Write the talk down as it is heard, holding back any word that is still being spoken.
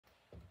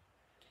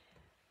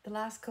The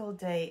Last Cold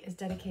Day is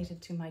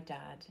dedicated to my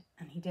dad,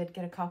 and he did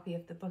get a copy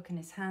of the book in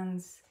his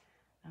hands,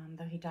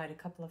 though he died a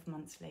couple of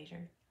months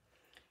later.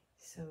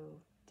 So,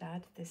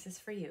 Dad, this is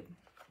for you.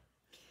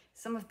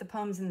 Some of the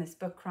poems in this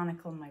book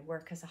chronicle my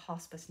work as a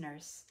hospice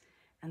nurse,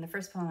 and the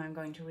first poem I'm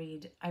going to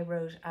read I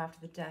wrote after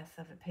the death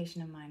of a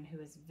patient of mine who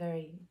was a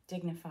very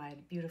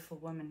dignified, beautiful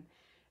woman,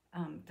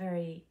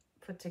 very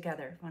put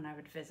together when I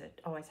would visit.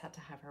 Always had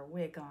to have her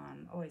wig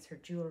on, always her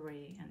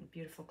jewelry and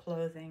beautiful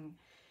clothing.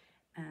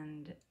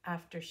 And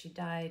after she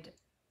died,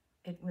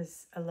 it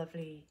was a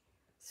lovely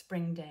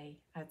spring day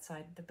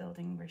outside the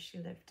building where she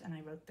lived, and I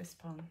wrote this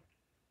poem.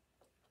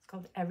 It's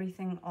called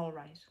Everything All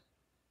Right.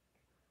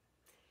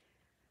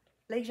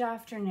 Late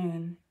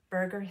afternoon,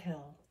 Burger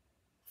Hill,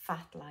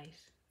 fat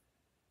light.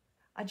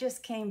 I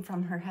just came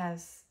from her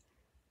house.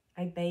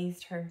 I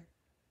bathed her,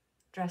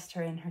 dressed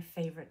her in her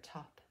favorite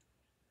top.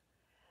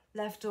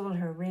 Left all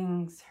her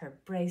rings, her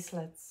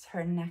bracelets,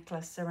 her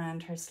necklace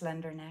around her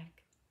slender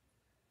neck.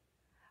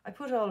 I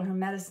put all her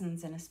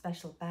medicines in a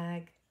special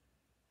bag,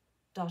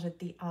 dotted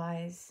the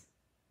I's,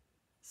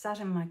 sat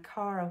in my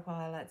car a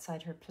while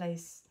outside her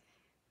place,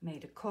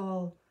 made a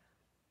call,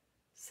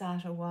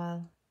 sat a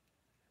while,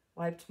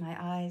 wiped my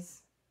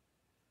eyes.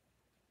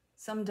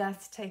 Some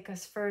deaths take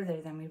us further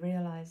than we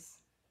realize.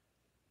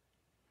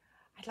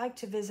 I'd like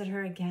to visit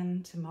her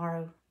again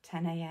tomorrow,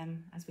 10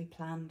 a.m., as we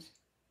planned.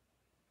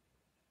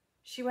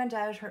 She went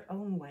out her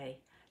own way,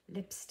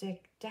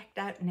 lipstick, decked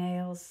out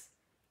nails.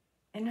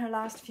 In her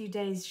last few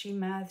days, she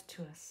mouthed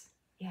to us,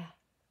 yeah,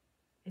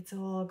 it's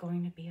all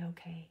going to be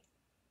okay.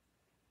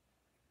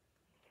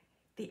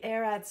 The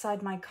air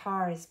outside my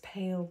car is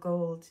pale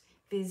gold,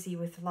 busy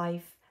with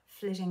life,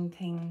 flitting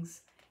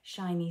things,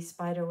 shiny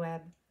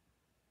spiderweb,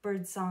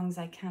 bird songs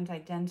I can't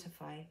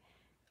identify.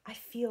 I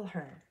feel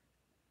her.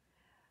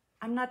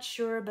 I'm not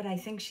sure, but I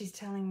think she's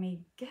telling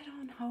me, get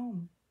on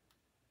home.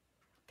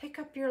 Pick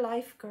up your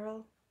life,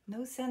 girl.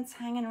 No sense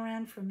hanging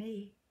around for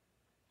me.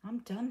 I'm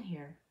done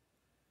here.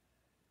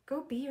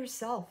 Go be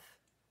yourself.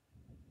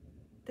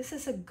 This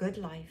is a good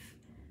life.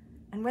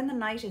 And when the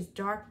night is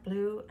dark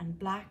blue and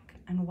black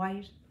and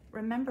white,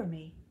 remember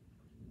me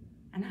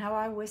and how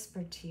I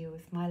whispered to you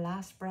with my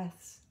last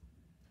breaths,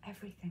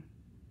 everything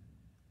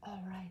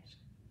all right.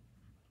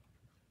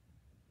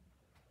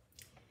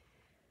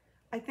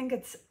 I think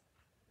it's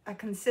a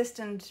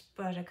consistent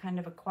but a kind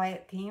of a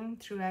quiet theme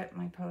throughout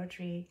my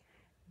poetry,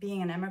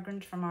 being an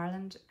immigrant from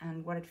Ireland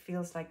and what it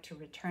feels like to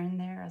return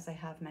there, as I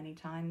have many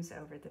times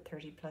over the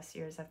 30 plus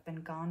years I've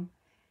been gone.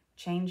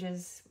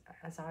 Changes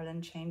as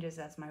Ireland changes,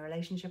 as my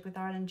relationship with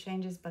Ireland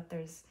changes, but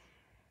there's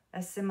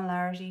a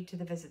similarity to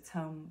the visits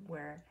home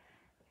where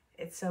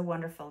it's so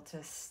wonderful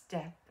to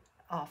step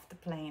off the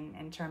plane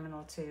in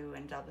Terminal 2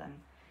 in Dublin,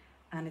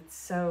 and it's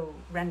so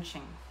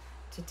wrenching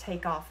to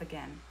take off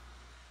again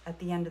at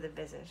the end of the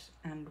visit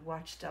and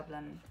watch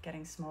Dublin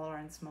getting smaller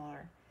and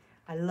smaller.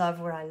 I love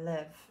where I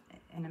live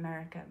in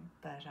America,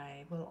 but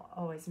I will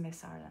always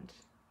miss Ireland.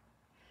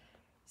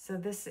 So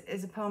this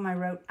is a poem I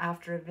wrote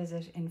after a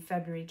visit in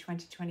February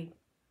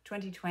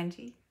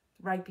 2020,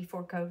 right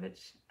before COVID.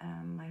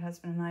 My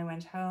husband and I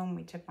went home.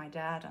 We took my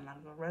dad on a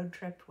little road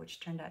trip, which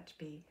turned out to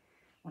be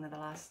one of the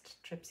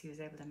last trips he was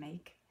able to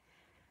make.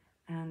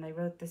 And I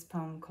wrote this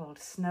poem called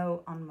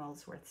Snow on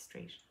Molesworth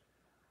Street.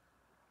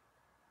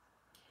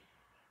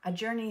 A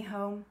journey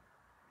home,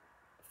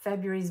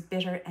 February's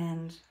bitter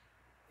end.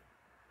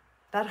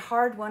 That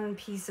hard-won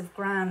piece of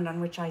ground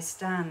on which I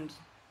stand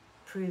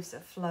proves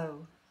a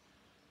flow.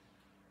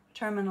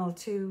 Terminal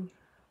 2,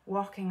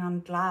 walking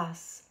on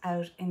glass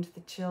out into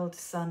the chilled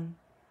sun.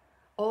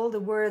 All the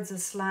words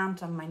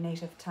aslant on my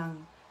native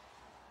tongue.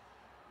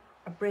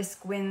 A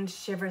brisk wind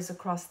shivers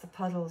across the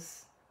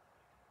puddles.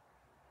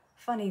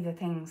 Funny the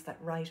things that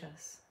write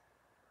us.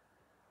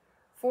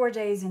 4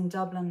 days in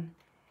Dublin,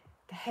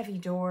 the heavy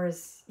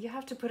doors, you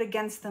have to put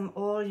against them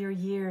all your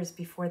years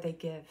before they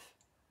give.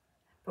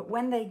 But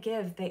when they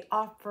give, they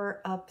offer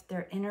up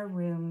their inner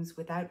rooms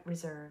without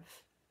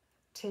reserve.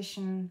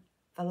 Titian,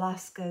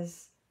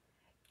 Velasquez,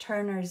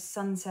 Turner's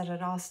Sunset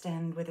at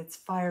Ostend with its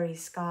fiery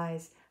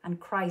skies, and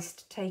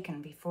Christ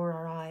taken before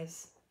our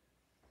eyes.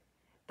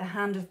 The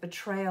hand of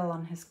betrayal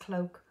on his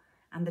cloak,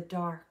 and the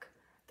dark,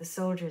 the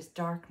soldier's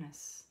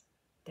darkness,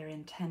 their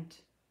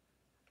intent.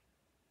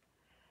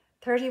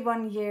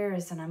 31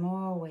 years and I'm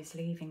always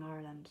leaving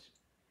Ireland.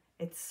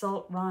 It's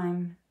salt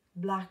rime,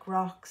 black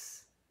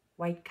rocks,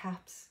 white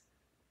caps.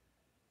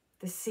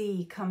 The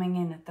sea coming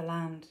in at the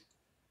land.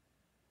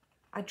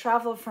 I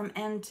travel from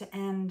end to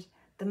end.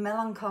 The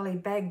melancholy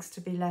begs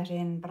to be let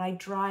in, but I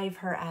drive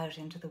her out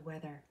into the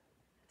weather.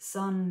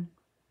 Sun,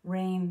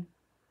 rain,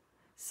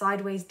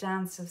 sideways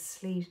dance of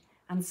sleet,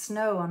 and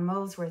snow on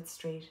Molesworth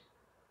Street.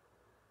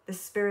 The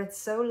spirits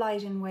so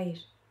light in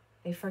weight,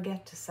 they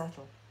forget to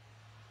settle.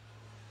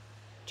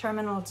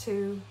 Terminal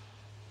 2,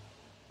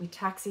 we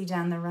taxi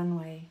down the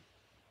runway.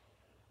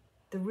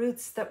 The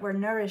roots that were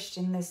nourished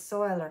in this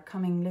soil are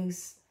coming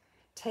loose.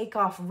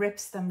 Takeoff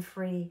rips them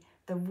free,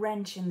 the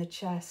wrench in the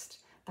chest,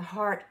 the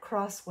heart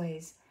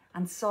crossways,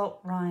 and salt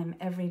rime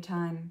every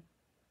time.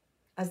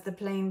 as the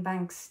plain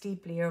banks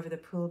steeply over the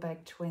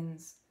Poolbeg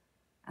twins,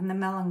 and the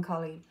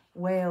melancholy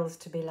wails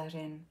to be let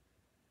in.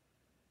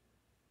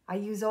 I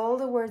use all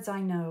the words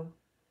I know: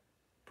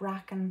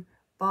 bracken,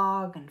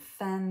 bog and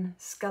fen,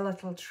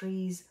 skeletal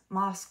trees,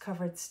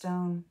 moss-covered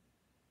stone.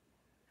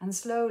 And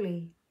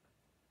slowly,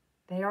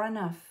 they are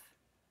enough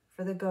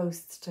for the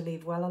ghosts to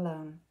leave well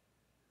alone.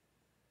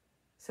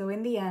 So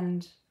in the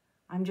end,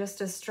 I'm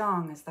just as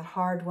strong as the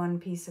hard-won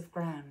piece of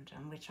ground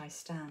on which I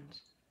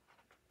stand.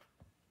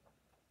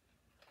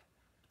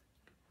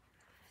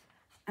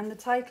 And the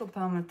title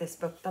poem of this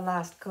book, The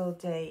Last Cold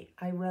Day,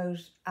 I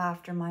wrote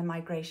after my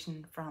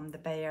migration from the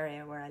Bay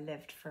Area, where I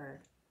lived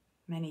for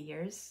many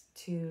years,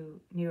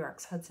 to New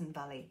York's Hudson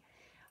Valley.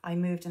 I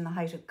moved in the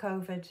height of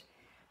COVID,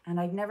 and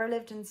I'd never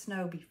lived in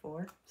snow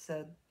before,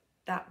 so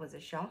that was a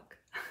shock.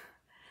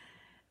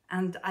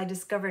 And I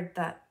discovered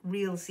that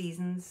real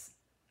seasons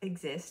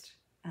exist,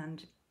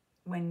 and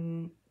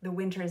when the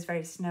winter is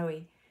very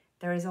snowy,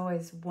 there is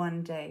always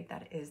one day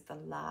that is the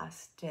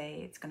last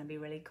day. It's going to be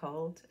really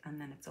cold, and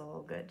then it's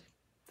all good.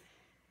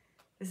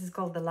 This is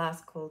called The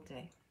Last Cold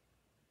Day.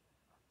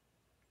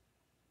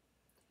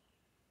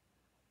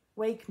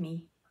 Wake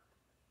me.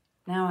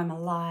 Now I'm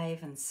alive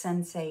and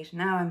sensate.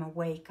 Now I'm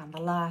awake on the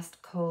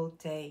last cold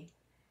day,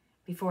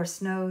 before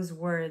snow's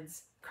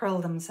words curl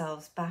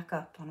themselves back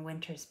up on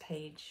winter's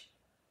page.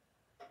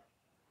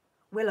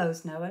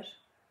 Willows know it.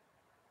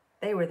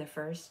 They were the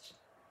first.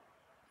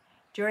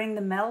 During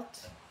the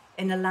melt,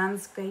 in a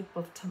landscape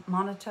of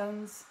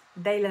monotones,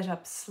 they lit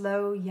up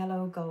slow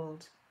yellow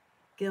gold,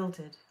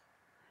 gilded,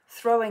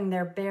 throwing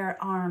their bare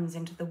arms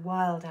into the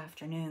wild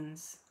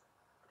afternoons,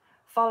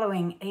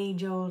 following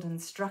age-old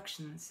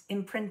instructions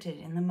imprinted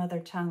in the mother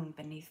tongue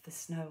beneath the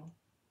snow.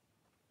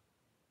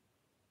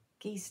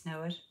 Geese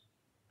know it.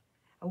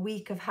 A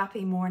week of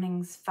happy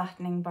mornings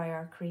fattening by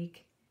our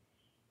creek.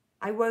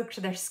 I woke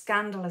to their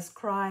scandalous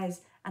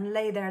cries and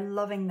lay there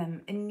loving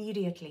them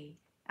immediately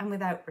and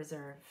without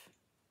reserve.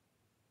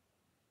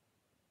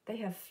 They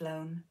have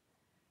flown.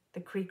 The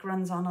creek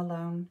runs on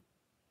alone.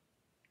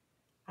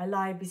 I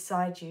lie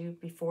beside you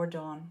before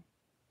dawn,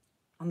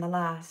 on the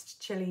last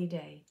chilly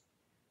day,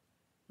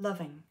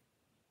 loving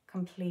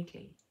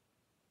completely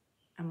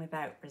and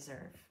without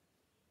reserve.